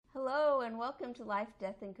welcome to Life,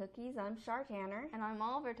 Death, and Cookies. I'm Shar Tanner. And I'm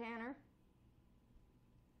Oliver Tanner.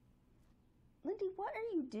 Lindy, what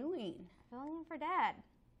are you doing? Filling in for Dad.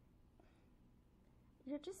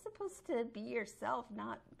 You're just supposed to be yourself,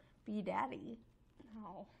 not be Daddy.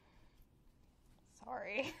 No.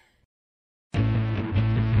 Sorry.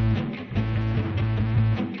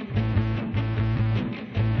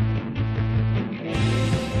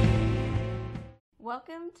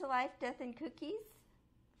 Welcome to Life, Death, and Cookies.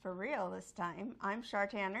 For real this time. I'm Shar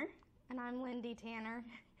Tanner. And I'm Lindy Tanner.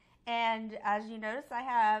 And as you notice, I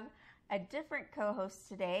have a different co-host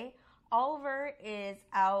today. Oliver is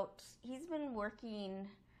out. He's been working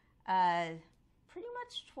pretty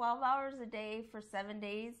much 12 hours a day for 7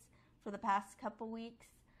 days for the past couple weeks.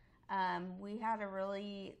 We had a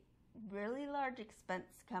really large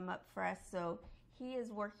expense come up for us, so he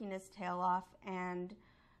is working his tail off. And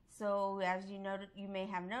so as you may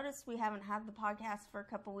have noticed, we haven't had the podcast for a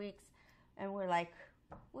couple weeks, and we're like,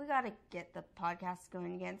 we got to get the podcast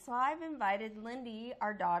going again. So I've invited Lindy,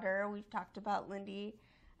 our daughter. We've talked about Lindy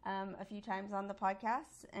a few times on the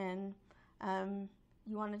podcast, and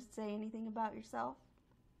you wanted to say anything about yourself?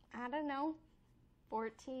 I don't know.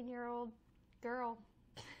 14-year-old girl.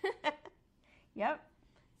 Yep.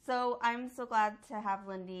 So I'm so glad to have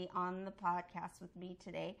Lindy on the podcast with me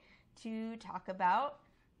today to talk about,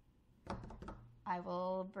 I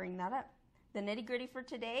will bring that up. The nitty-gritty for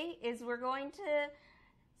today is we're going to,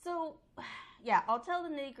 I'll tell the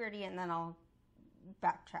nitty-gritty and then I'll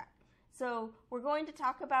backtrack. So we're going to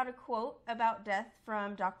talk about a quote about death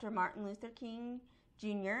from Dr. Martin Luther King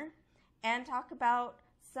Jr. and talk about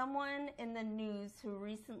someone in the news who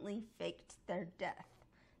recently faked their death.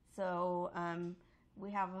 So we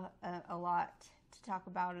have a lot to talk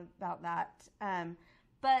about that.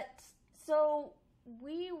 So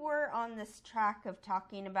we were on this track of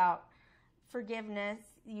talking about forgiveness,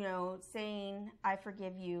 saying, I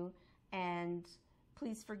forgive you, and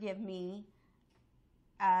please forgive me,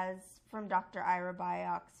 as from Dr. Ira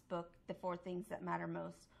Byock's book, The 4 Things That Matter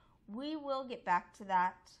Most. We will get back to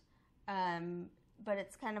that, but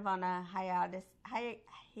it's kind of on a hiatus. Do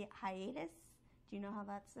you know how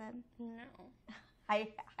that's said? No.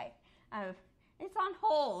 It's on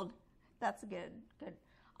hold. That's good.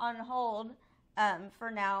 On hold for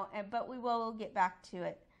now, but we will get back to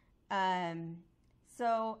it.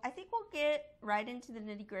 So I think we'll get right into the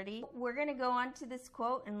nitty-gritty. We're going to go on to this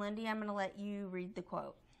quote, and Lindy, I'm going to let you read the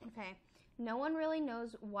quote. Okay. No one really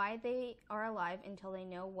knows why they are alive until they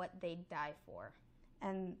know what they'd die for.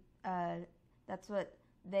 And that's what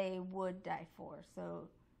they would die for. So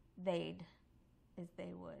they'd is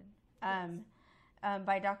they would. Yes.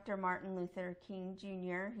 By Dr. Martin Luther King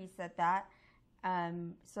Jr., he said that.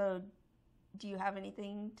 So do you have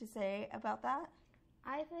anything to say about that?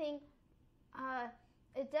 I think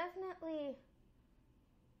it definitely,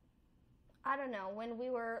 I don't know, when we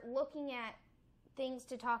were looking at things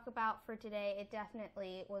to talk about for today, it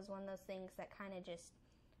definitely was one of those things that kind of just,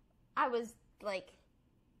 I was like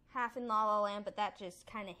half in La La Land, but that just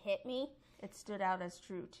kind of hit me. It stood out as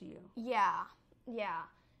true to you. Yeah.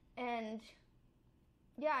 And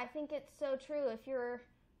yeah, I think it's so true. If you're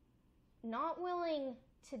not willing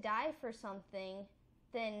to die for something,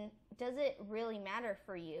 then does it really matter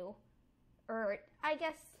for you? Or I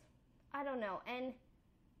guess, I don't know. And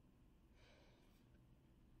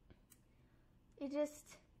it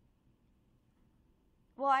just,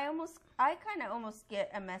 well, I kind of almost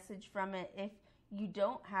get a message from it. If you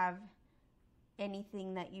don't have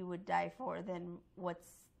anything that you would die for, then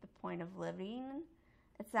what's the point of living?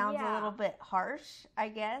 It sounds a little bit harsh, I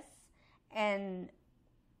guess. And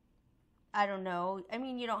I don't know. I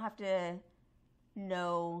mean, you don't have to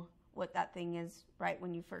know what that thing is right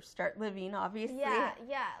when you first start living, obviously. Yeah.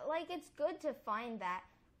 Like, it's good to find that.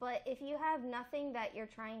 But if you have nothing that you're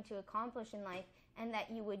trying to accomplish in life and that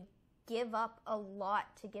you would give up a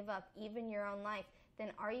lot to give up even your own life,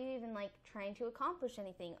 then are you even, like, trying to accomplish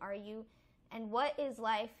anything? And what is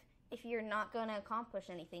life if you're not going to accomplish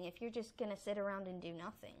anything, if you're just going to sit around and do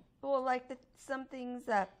nothing? Well, like some things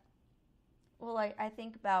that, I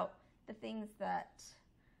think about the things that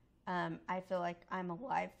I feel like I'm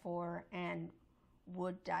alive for and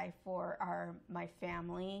would die for are my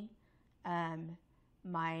family,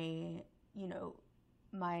 my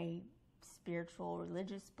spiritual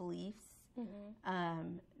religious beliefs.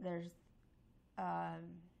 Mm-hmm. There's,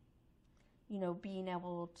 being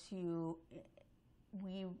able to,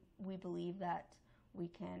 we believe that we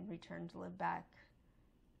can return to live back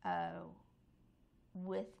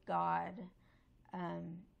with God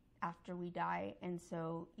after we die. And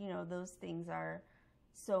so, those things are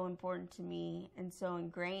so important to me and so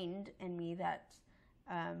ingrained in me that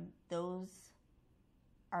those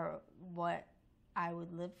are what I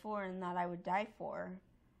would live for and that I would die for.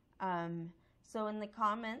 So in the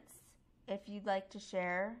comments, if you'd like to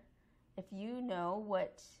share, if you know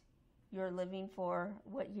what you're living for,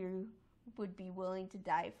 what you would be willing to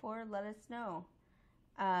die for, let us know.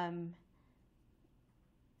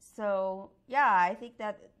 So yeah, I think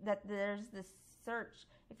that there's this search.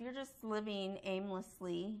 If you're just living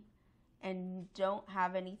aimlessly and don't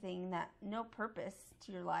have anything, no purpose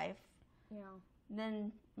to your life,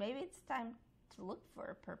 then maybe it's time to look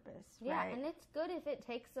for a purpose. Yeah, right? And it's good if it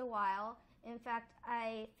takes a while. In fact,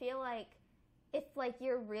 I feel like if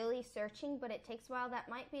you're really searching, but it takes a while, that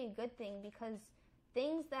might be a good thing, because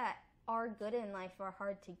things that are good in life are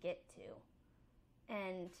hard to get to.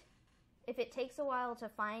 And if it takes a while to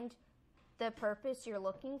find the purpose you're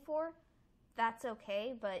looking for, that's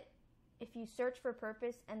okay. But if you search for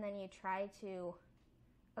purpose and then you try to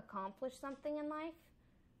accomplish something in life,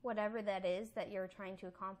 whatever that is that you're trying to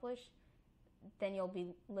accomplish, then you'll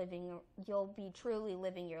be truly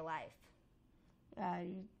living your life.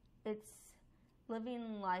 It's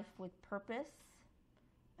living life with purpose,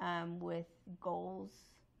 with goals,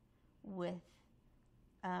 with,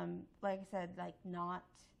 like I said, like not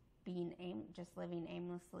being just living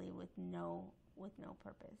aimlessly with no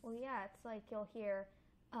purpose. Well, yeah, it's like you'll hear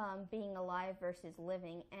being alive versus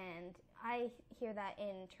living, and I hear that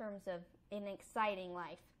in terms of an exciting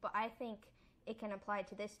life, but I think it can apply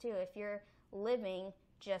to this too. If you're living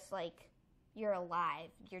just like you're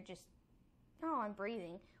alive, you're just, oh, I'm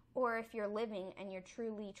breathing. Or if you're living and you're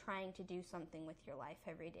truly trying to do something with your life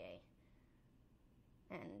every day.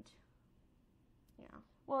 And,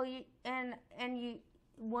 Well, you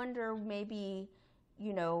wonder maybe,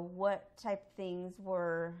 what type of things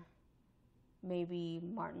were maybe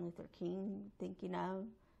Martin Luther King thinking of.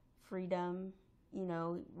 Freedom,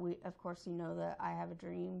 of course, the I Have a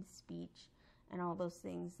Dream speech and all those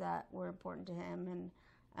things that were important to him,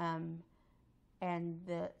 and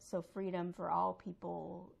so freedom for all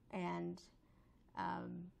people and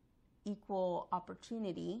equal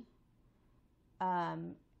opportunity,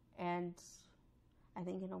 and I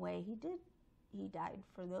think in a way he died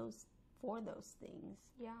for those things.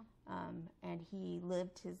 Yeah. And he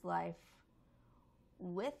lived his life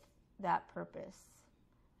with that purpose,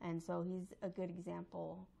 and so he's a good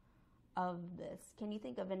example of this. Can you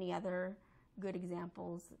think of any other good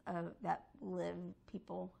examples of that live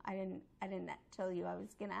people? I didn't tell you I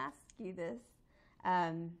was going to ask you this,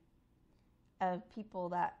 of people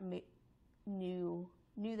that knew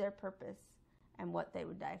their purpose and what they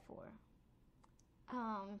would die for.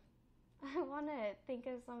 I want to think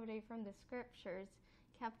of somebody from the scriptures.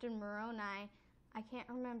 Captain Moroni. I can't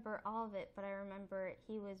remember all of it, but I remember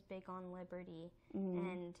he was big on liberty,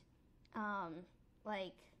 and I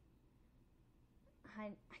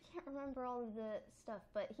can't remember all of the stuff,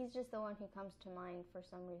 but he's just the one who comes to mind for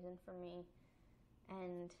some reason for me.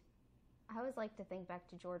 And I always like to think back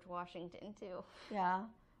to George Washington too. Yeah.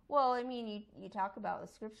 Well, I mean, you talk about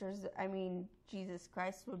the scriptures. I mean, Jesus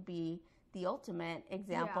Christ would be the ultimate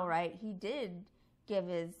example, right? He did give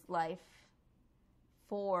his life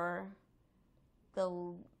for the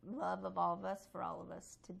love of all of us, for all of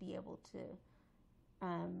us to be able to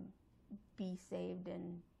be saved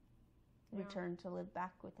and return to live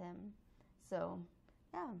back with him. So,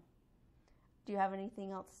 yeah. Do you have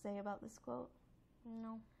anything else to say about this quote?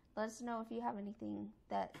 No. Let us know if you have anything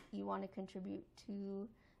that you want to contribute to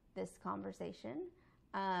this conversation.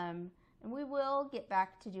 And we will get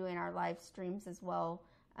back to doing our live streams as well.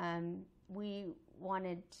 We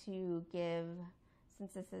wanted to give,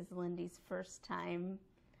 since this is Lindy's first time,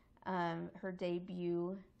 her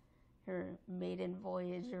debut, her maiden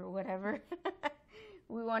voyage or whatever,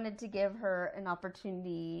 we wanted to give her an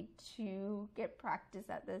opportunity to get practice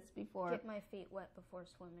at this before. Get my feet wet before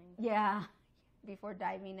swimming. Yeah, before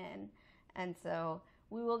diving in. And so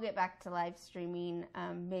we will get back to live streaming,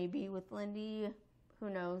 maybe with Lindy, who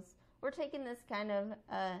knows. We're taking this kind of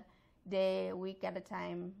a day, a week at a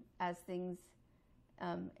time as things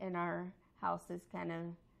in our house is kind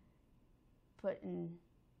of put in,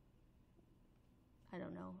 I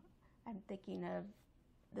don't know, I'm thinking of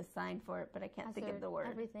the sign for it, but I can't think of the word.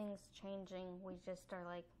 Everything's changing. We just are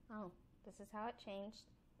like, oh, this is how it changed.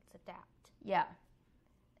 Let's adapt. Yeah.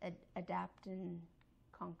 Adapt and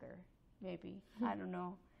conquer, maybe. I don't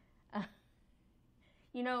know.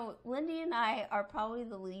 Lindy and I are probably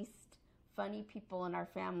the least funny people in our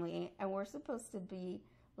family, and we're supposed to be,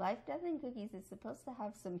 Life, Death, and Cookies is supposed to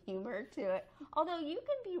have some humor to it. Although you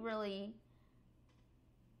can be really,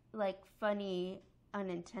 funny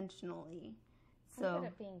unintentionally. So, I'm good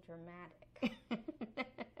at being dramatic.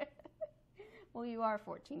 Well, you are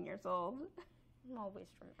 14 years old. I'm always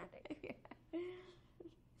dramatic. Yeah.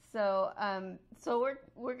 So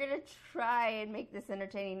we're gonna try and make this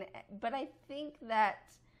entertaining, but I think that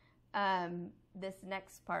this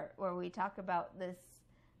next part where we talk about this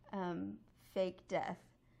fake death,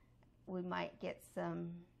 we might get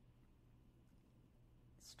some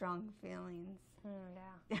strong feelings.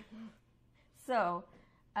 Yeah. So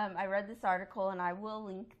I read this article, and I will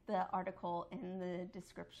link the article in the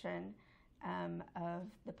description of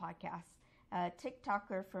the podcast.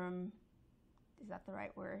 Tic-Toker from, is that the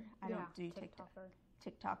right word? I don't do Tic-Toker.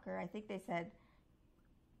 Tic-Toker. I think they said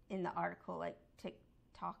in the article like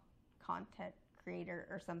TikTok content creator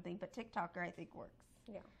or something, but Tic-Toker I think works.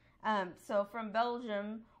 Yeah. So from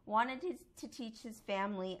Belgium, wanted to teach his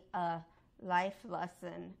family a life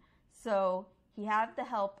lesson. So he had the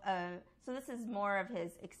help of, so this is more of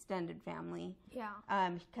his extended family. Yeah.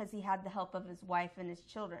 Because he had the help of his wife and his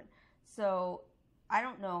children. So I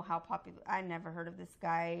don't know how popular, I never heard of this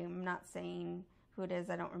guy. I'm not saying who it is.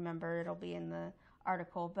 I don't remember. It'll be in the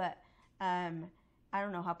article. But I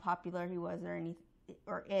don't know how popular he was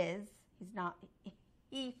or is. He's not,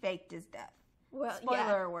 he faked his death. Well,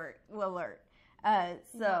 Spoiler alert. Not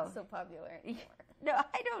so popular anymore. No,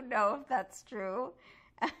 I don't know if that's true.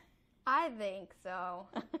 I think so.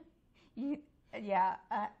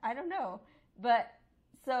 I don't know. But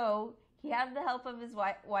so he had the help of his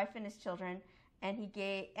wife and his children, and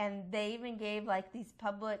they even gave like these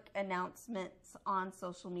public announcements on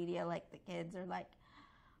social media, like the kids are like,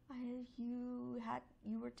 you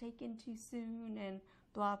were taken too soon and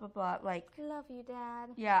blah blah blah, like Love you, Dad.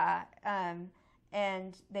 Yeah.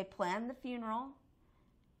 And they planned the funeral,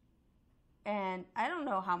 and I don't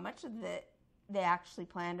know how much of it they actually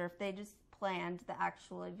planned, or if they just planned the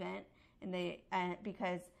actual event, and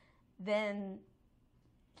because then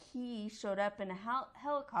he showed up in a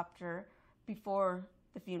helicopter before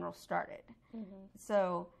the funeral started. Mm-hmm.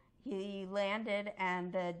 So he landed,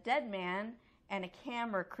 and the dead man and a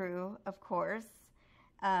camera crew, of course,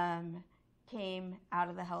 came out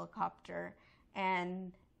of the helicopter,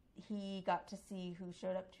 and he got to see who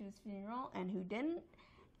showed up to his funeral and who didn't.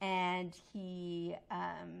 And he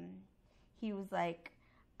was like,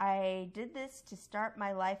 I did this to start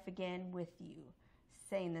my life again with you,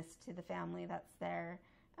 saying this to the family that's there.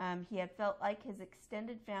 He had felt like his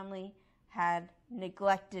extended family had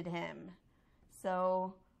neglected him.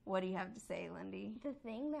 So what do you have to say, Lindy? The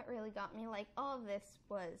thing that really got me, like, all of this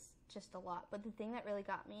was just a lot, but the thing that really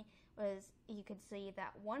got me was you could see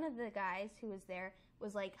that one of the guys who was there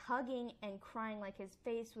was like hugging and crying, like his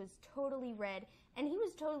face was totally red, and he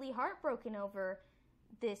was totally heartbroken over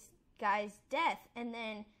this guy's death. And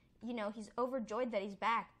then, he's overjoyed that he's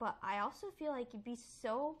back, but I also feel like you'd be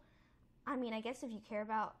so, I guess if you care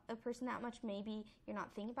about a person that much, maybe you're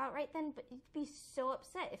not thinking about it right then, but you'd be so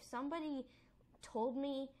upset if somebody told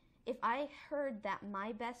me, if I heard that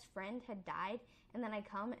my best friend had died, and then I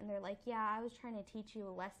come and they're like, yeah, I was trying to teach you a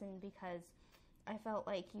lesson because I felt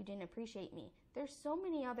like you didn't appreciate me. There's so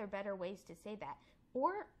many other better ways to say that.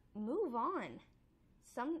 Or move on.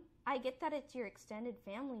 I get that it's your extended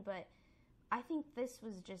family, but I think this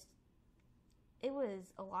was just, it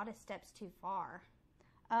was a lot of steps too far.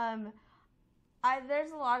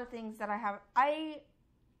 There's a lot of things that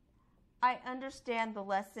I understand the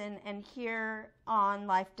lesson, and here on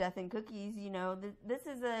Life, Death, and Cookies, this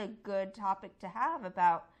is a good topic to have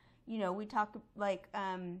about, we talk, like,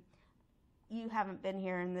 you haven't been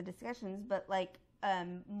here in the discussions, but, like,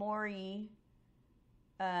 Maury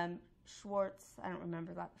Schwartz, I don't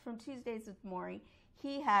remember that, from Tuesdays with Maury,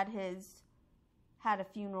 he had a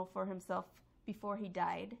funeral for himself before he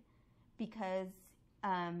died, because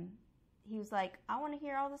he was like, I want to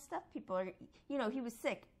hear all the stuff people are, he was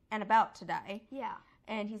sick and about to die. Yeah.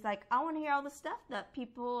 And he's like, I want to hear all the stuff that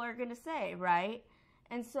people are going to say, right?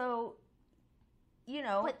 And so,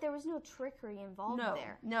 But there was no trickery involved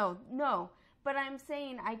there. No. But I'm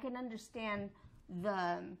saying I can understand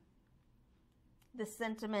the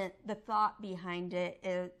sentiment, the thought behind it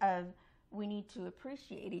of we need to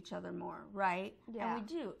appreciate each other more, right? Yeah. And we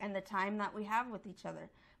do, and the time that we have with each other.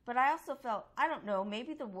 But I also felt, I don't know,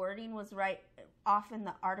 maybe the wording was right off in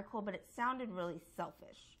the article, but it sounded really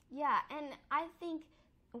selfish. Yeah, and I think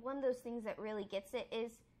one of those things that really gets it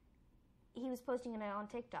is he was posting it on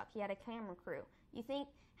TikTok. He had a camera crew.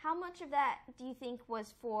 How much of that do you think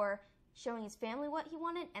was for showing his family what he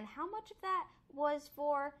wanted, and how much of that was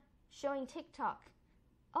for showing TikTok?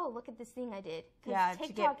 Oh, look at this thing I did. Yeah,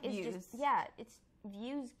 TikTok to get is views. just, it's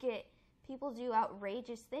views people do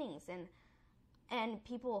outrageous things, and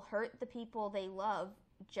people hurt the people they love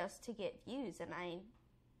just to get views, and I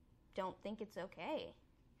don't think it's okay.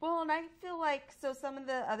 Well, and I feel like, so some of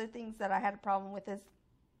the other things that I had a problem with is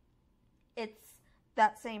it's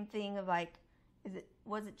that same thing of like,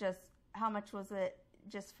 was it just, how much was it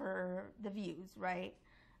just for the views, right?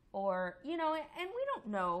 Or, you know, and we don't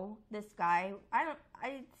know this guy.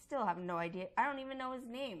 I still have no idea. I don't even know his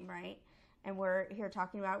name, right? And we're here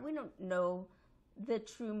talking about it. We don't know the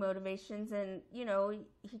true motivations, and, you know,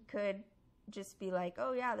 he could just be like,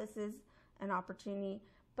 oh yeah, this is an opportunity.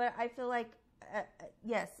 But I feel like,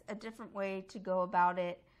 yes, a different way to go about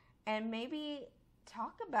it, and maybe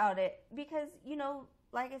talk about it, because, you know,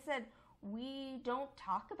 like I said, we don't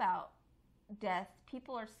talk about death.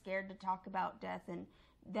 People are scared to talk about death and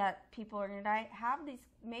that people are going to die. Have these,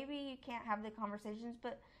 maybe you can't have the conversations,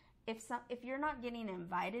 but if you're not getting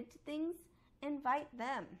invited to things, invite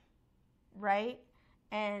them, right?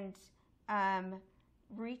 And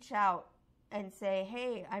reach out and say,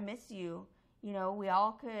 hey, I miss you. You know, we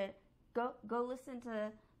all could go listen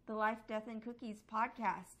to the Life, Death, and Cookies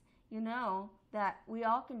podcast. You know that we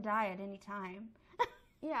all can die at any time.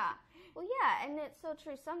 Yeah. Well, yeah, and it's so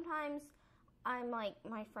true. Sometimes I'm like,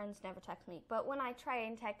 my friends never text me, but when I try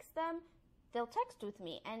and text them, they'll text with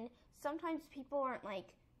me. And sometimes people aren't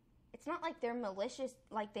like, it's not like they're malicious,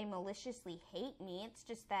 like they maliciously hate me. It's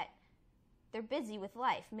just that they're busy with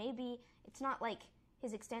life. Maybe it's not like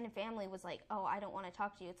his extended family was like, oh, I don't want to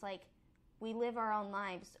talk to you. It's like, we live our own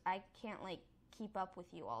lives. I can't like keep up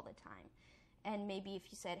with you all the time. And maybe if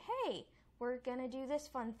you said, hey, we're going to do this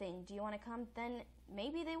fun thing, do you want to come? Then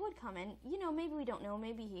maybe they would come. And, you know, maybe we don't know.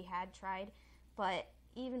 Maybe he had tried. But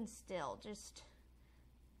even still, just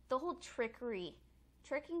the whole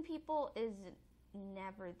tricking people is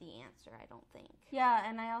never the answer, I don't think. Yeah,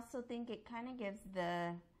 and I also think it kind of gives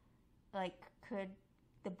the, like, could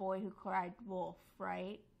the boy who cried wolf,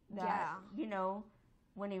 right? That, yeah. You know,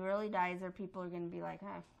 when he really dies, there people are going to be like,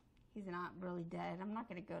 huh, he's not really dead. I'm not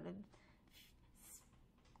going to go to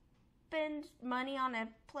spend money on a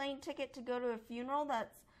plane ticket to go to a funeral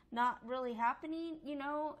that's not really happening, you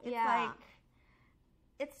know? It's like,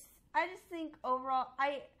 I just think overall,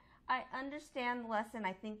 I understand the lesson.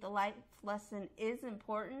 I think the life lesson is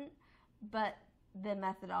important, but the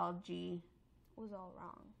methodology was all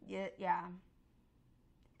wrong. Yeah.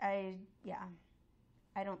 I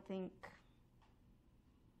don't think,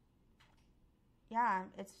 yeah,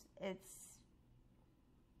 it's,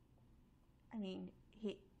 I mean,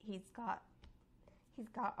 he's got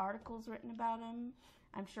articles written about him.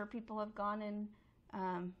 I'm sure people have gone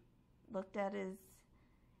and looked at his,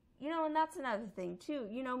 you know, and that's another thing too.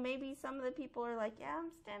 You know, maybe some of the people are like, yeah,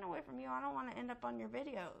 I'm staying away from you. I don't want to end up on your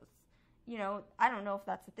videos. You know, I don't know if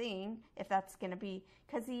that's a thing, if that's going to be,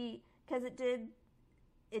 because it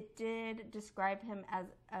did describe him as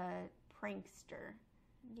a prankster.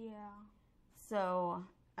 Yeah. So,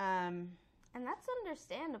 and that's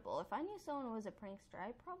understandable. If I knew someone who was a prankster,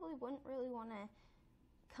 I probably wouldn't really want to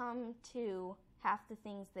come to half the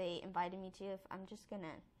things they invited me to if I'm just going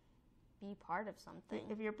to be part of something.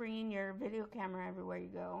 If you're bringing your video camera everywhere you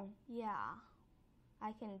go. Yeah.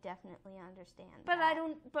 I can definitely understand but that.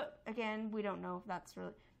 But again, we don't know if that's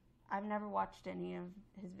really, I've never watched any of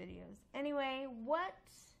his videos. Anyway,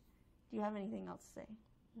 do you have anything else to say?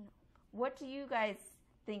 No. What do you guys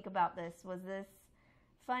think about this? Was this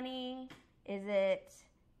funny? Is it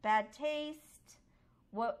bad taste?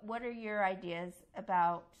 What are your ideas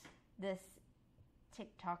about this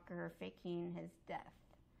TikToker faking his death?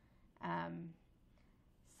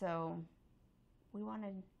 So we want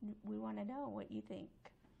to know what you think.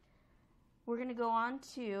 We're going to go on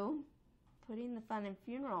to putting the fun in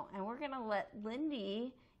funeral, and we're going to let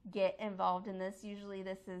Lindy get involved in this. Usually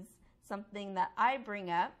this is something that I bring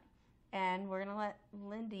up, and we're going to let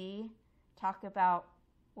Lindy talk about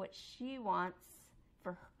what she wants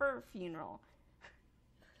for her funeral.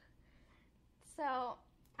 So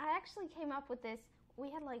I actually came up with this. We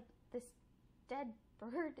had like this dead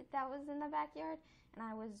bird that was in the backyard, and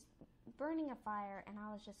I was burning a fire, and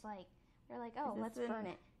I was just like, we're like, oh, let's burn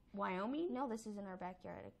it. Wyoming? No, this is in our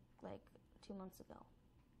backyard like 2 months ago.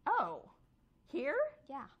 Oh, here?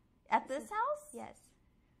 Yeah. At this house? Yes.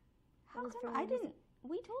 How come I didn't?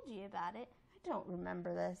 We told you about it. I don't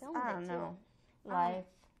remember this. I don't know. Life.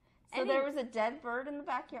 So and there was a dead bird in the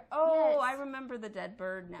backyard? Oh, yes. I remember the dead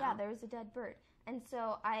bird now. Yeah, there was a dead bird. And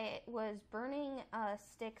so I was burning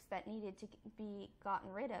sticks that needed to be gotten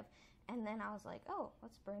rid of. And then I was like, oh,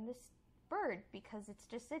 let's burn this bird because it's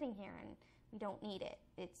just sitting here and we don't need it.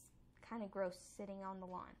 It's kind of gross sitting on the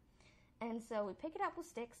lawn. And so we pick it up with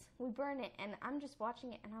sticks, we burn it, and I'm just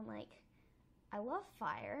watching it and I'm like, I love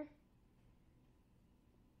fire.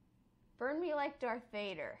 Burn me like Darth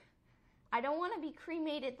Vader. I don't want to be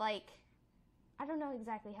cremated like I don't know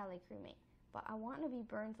exactly how they cremate, but I want to be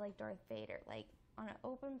burned like Darth Vader, like on an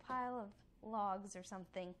open pile of logs or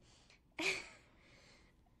something.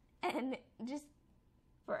 And just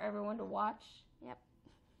for everyone to watch. Yep.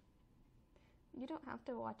 You don't have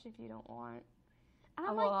to watch if you don't want.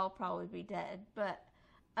 I'll probably be dead, but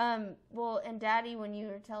and Daddy, when you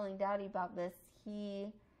were telling Daddy about this,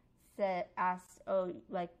 he asked,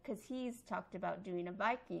 because he's talked about doing a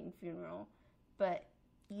Viking funeral, but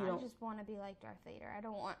I just want to be like Darth Vader. I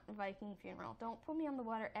don't want a Viking funeral. Don't put me on the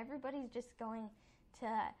water. Everybody's just going to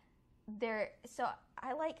so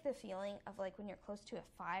I like the feeling of like when you're close to a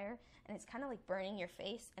fire and it's kind of like burning your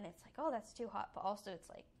face and it's like, oh, that's too hot, but also it's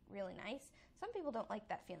like really nice. Some people don't like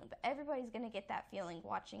that feeling, but everybody's going to get that feeling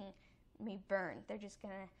watching me burn. They're just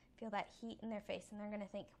going to feel that heat in their face and they're going to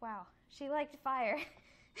think, wow, she liked fire.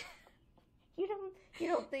 You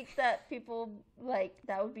don't think that people, like,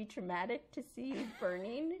 that would be traumatic to see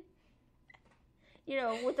burning?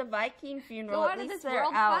 With a Viking funeral, at least they're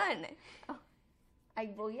out. Fun.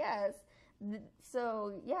 Oh, yes.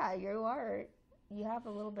 So, yeah, you have a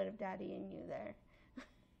little bit of Daddy in you there.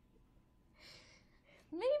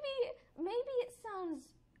 Maybe it sounds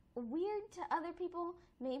weird to other people.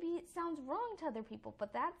 Maybe it sounds wrong to other people,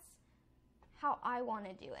 but that's how I want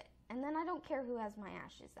to do it. And then I don't care who has my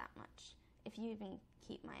ashes that much. If you even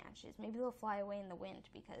keep my ashes, maybe they'll fly away in the wind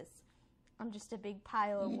because I'm just a big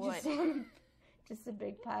pile of wood. Just a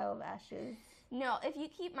big pile of ashes. No, if you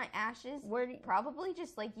keep my ashes, probably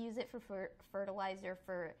just like use it for fertilizer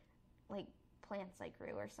for like plants I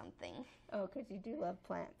grew or something. Oh, because you do love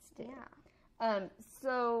plants too. Yeah.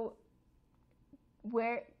 So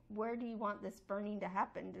where do you want this burning to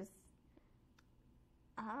happen? Just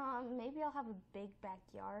maybe I'll have a big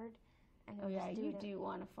backyard. And you do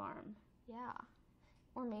want a farm. Yeah.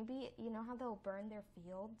 Or maybe, you know how they'll burn their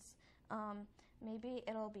fields? Maybe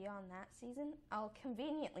it'll be on that season. I'll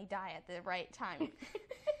conveniently die at the right time.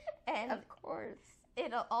 And of course.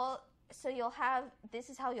 So you'll have, this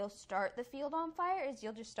is how you'll start the field on fire, is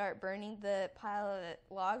you'll just start burning the pile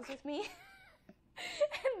of logs with me.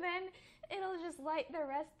 And then it'll just light the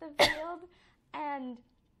rest of the field. And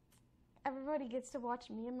everybody gets to watch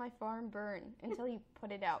me and my farm burn until you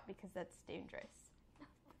put it out because that's dangerous.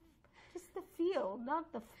 Just the field,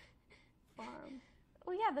 not the farm.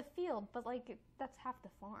 Well, yeah, the field, but like that's half the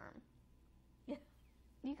farm. Yeah,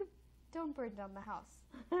 don't burn down the house.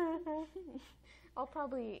 I'll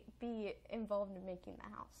probably be involved in making the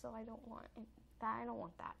house, so I don't want that. I don't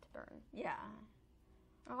want that to burn. Yeah.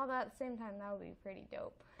 All at the same time, that would be pretty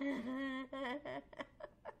dope.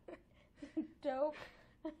 Dope.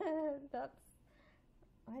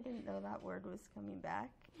 I didn't know that word was coming back.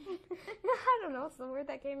 I don't know. It's the word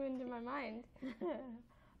that came into my mind.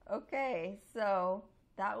 Okay, so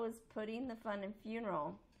that was putting the fun in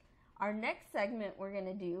funeral. Our next segment we're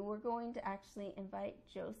going to actually invite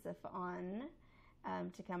Joseph on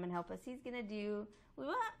to come and help us. We've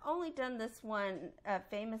only done this one,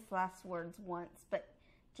 famous last words once, but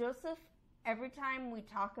Joseph, every time we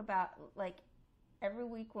talk about, like, every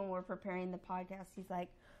week when we're preparing the podcast, he's like,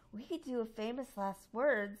 we could do a famous last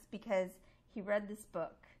words because he read this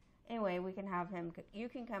book. Anyway, we can have him. You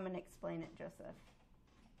can come and explain it, Joseph.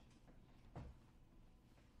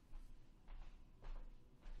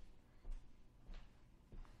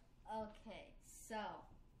 Okay, so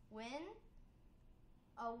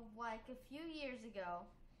like a few years ago,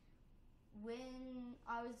 when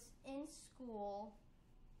I was in school,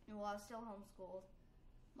 well, I was still homeschooled,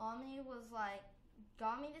 Mommy was like,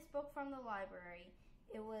 got me this book from the library.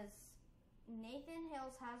 It was Nathan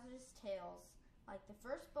Hale's Hazardous Tales, like the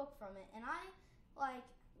first book from it, and I like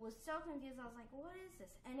was so confused. I was like, what is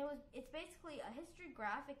this? And it's basically a history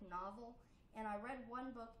graphic novel, and I read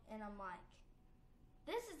one book and I'm like,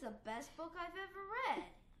 this is the best book I've ever read.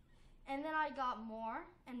 And then I got more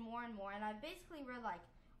and more and more, and I basically read like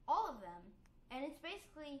all of them, and it's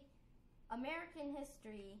basically American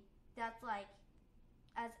history that's like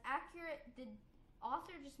as accurate. The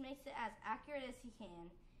author just makes it as accurate as he can.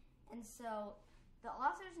 And so the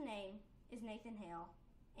author's name is Nathan Hale,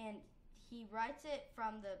 and he writes it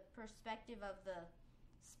from the perspective of the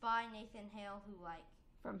spy Nathan Hale, who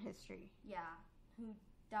from history. Yeah, who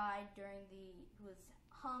died who was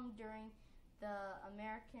hung during the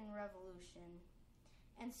American Revolution.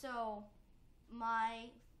 And so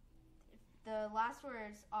the last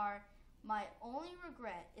words are, my only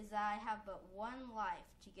regret is that I have but one life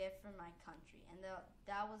to give for my country. And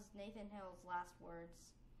that was Nathan Hale's last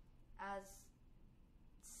words, as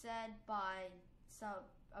said by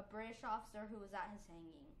a British officer who was at his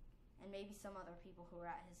hanging, and maybe some other people who were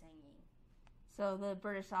at his hanging. So the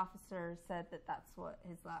British officer said that that's what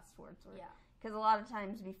his last words were. Yeah. Because a lot of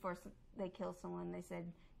times before they kill someone, they said,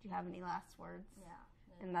 "Do you have any last words?" Yeah.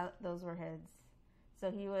 And those were his.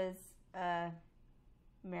 So he was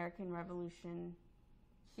American Revolution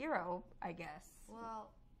hero, I guess.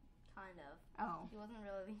 Well, kind of. Oh. He wasn't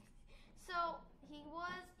really. So he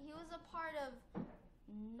was a part of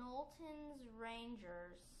Knowlton's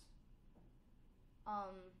Rangers.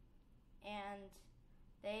 And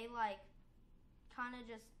they kind of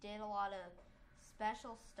just did a lot of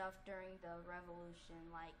special stuff during the Revolution.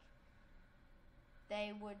 Like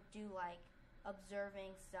they would do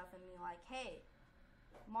observing stuff and be like, "Hey,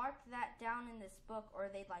 mark that down in this book," or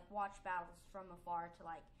they'd watch battles from afar to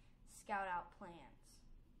scout out plans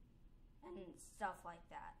and stuff like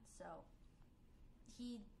that. So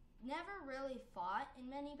he never really fought in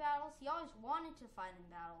many battles. He always wanted to fight in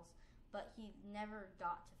battles, but he never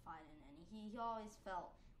got to fight in any. He always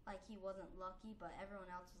felt like he wasn't lucky, but everyone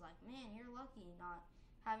else was like, "Man, you're lucky not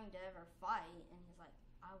having to ever fight," and he's like,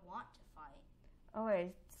 "I want to fight."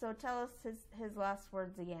 Okay, so tell us his last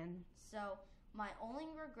words again. So, my only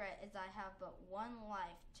regret is I have but one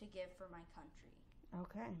life to give for my country.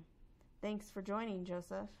 Okay. Thanks for joining,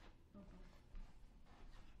 Joseph.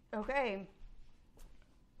 Okay.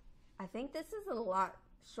 I think this is a lot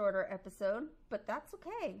shorter episode, but that's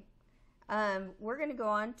okay. We're going to go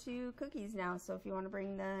on to cookies now, so if you want to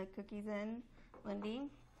bring the cookies in, Lindy.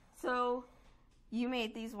 So, you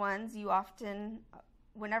made these ones. You often,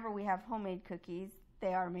 whenever we have homemade cookies,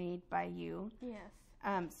 they are made by you.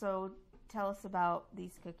 Yes. So, tell us about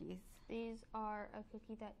these cookies. These are a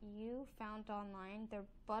cookie that you found online. They're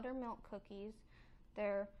buttermilk cookies. They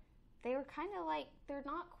were kind of they're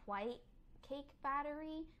not quite cake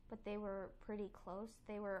battery, but they were pretty close.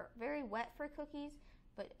 They were very wet for cookies,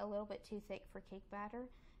 but a little bit too thick for cake batter.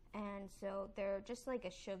 And so they're just like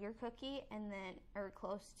a sugar cookie or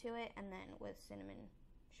close to it, and then with cinnamon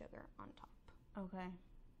sugar on top. Okay.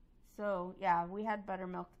 So, yeah, we had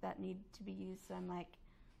buttermilk that needed to be used, so I'm like,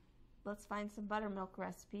 let's find some buttermilk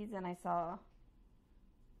recipes, and I saw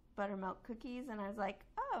buttermilk cookies, and I was like,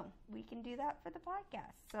 oh, we can do that for the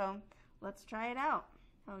podcast. So, let's try it out.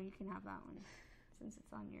 Oh, you can have that one, since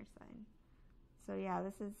it's on your side. So, yeah,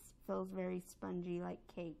 this feels very spongy, like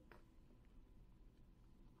cake.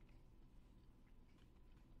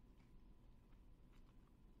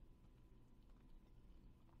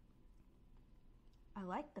 I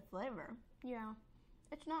like the flavor. Yeah.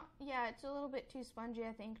 It's not, it's a little bit too spongy,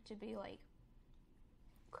 I think, to be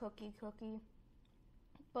cookie.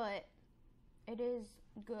 But it is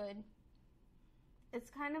good. It's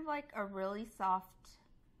kind of like a really soft,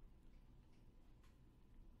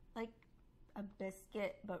 like a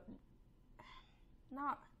biscuit, but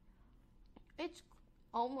not. It's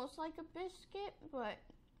almost like a biscuit, but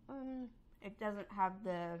it doesn't have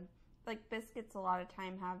biscuits a lot of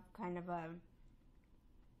time have kind of a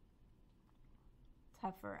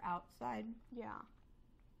tougher outside. Yeah.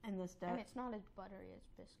 And this does. And it's not as buttery as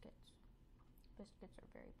biscuits. Biscuits are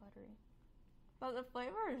very buttery. But the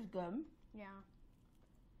flavor is good. Yeah.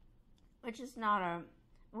 It's just not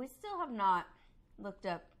we still have not looked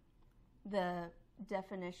up the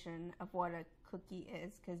definition of what a cookie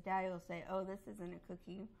is, because Daddy will say, oh, this isn't a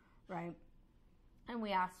cookie, right? And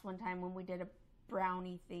we asked one time when we did a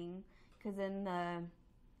brownie thing, because in the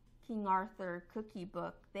King Arthur cookie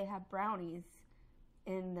book, they have brownies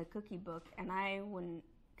in the cookie book, and I wouldn't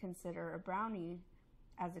consider a brownie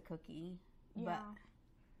as a cookie. Yeah. But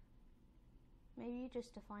maybe you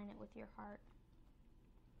just define it with your heart.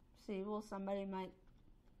 See, well, somebody might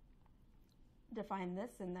define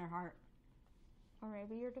this in their heart. Or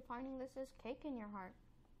maybe you're defining this as cake in your heart.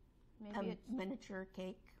 Maybe it's miniature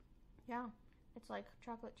cake. Yeah. It's like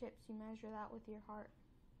chocolate chips. You measure that with your heart.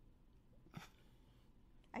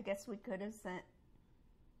 I guess we could have sent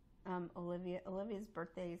Olivia's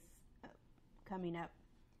birthday's coming up,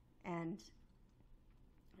 and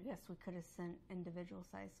I guess we could have sent individual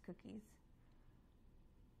sized cookies,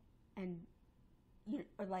 and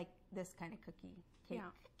or like this kind of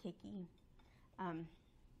cakey.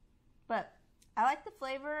 But I like the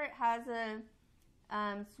flavor. It has a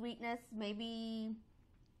sweetness. Maybe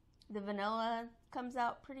the vanilla comes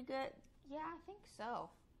out pretty good. Yeah, I think so.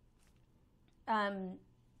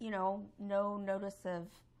 No notice of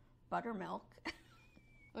buttermilk.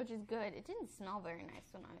 Which is good. It didn't smell very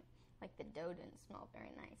nice the dough didn't smell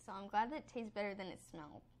very nice. So I'm glad that it tastes better than it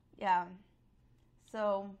smelled. Yeah.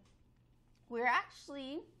 So we're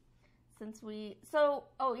actually, we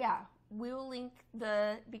will link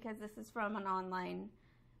because this is from an online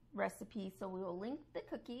recipe, so we will link the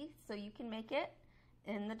cookie so you can make it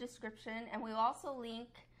in the description, and we'll also link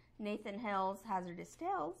Nathan Hale's Hazardous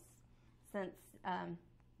Tales, since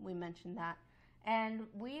we mentioned that. And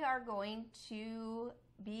we are going to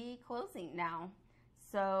be closing now.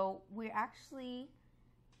 So we actually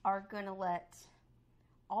are going to let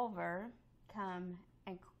Oliver come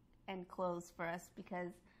and close for us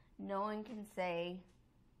because no one can say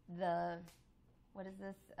the, what is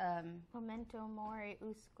this? Memento mori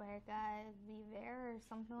usque vivere or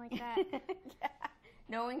something like that. Yeah.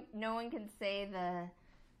 No one can say the,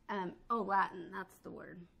 Latin, that's the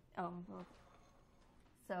word. Oh, well,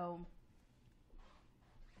 so.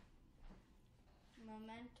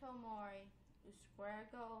 Memento mori usque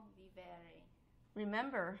vivere.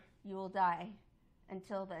 Remember, you will die.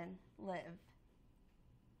 Until then, live.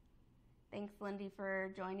 Thanks, Lindy,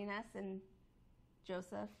 for joining us, and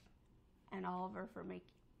Joseph and Oliver for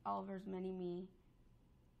Oliver's mini-me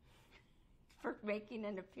for making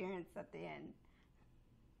an appearance at the end.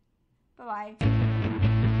 Bye-bye.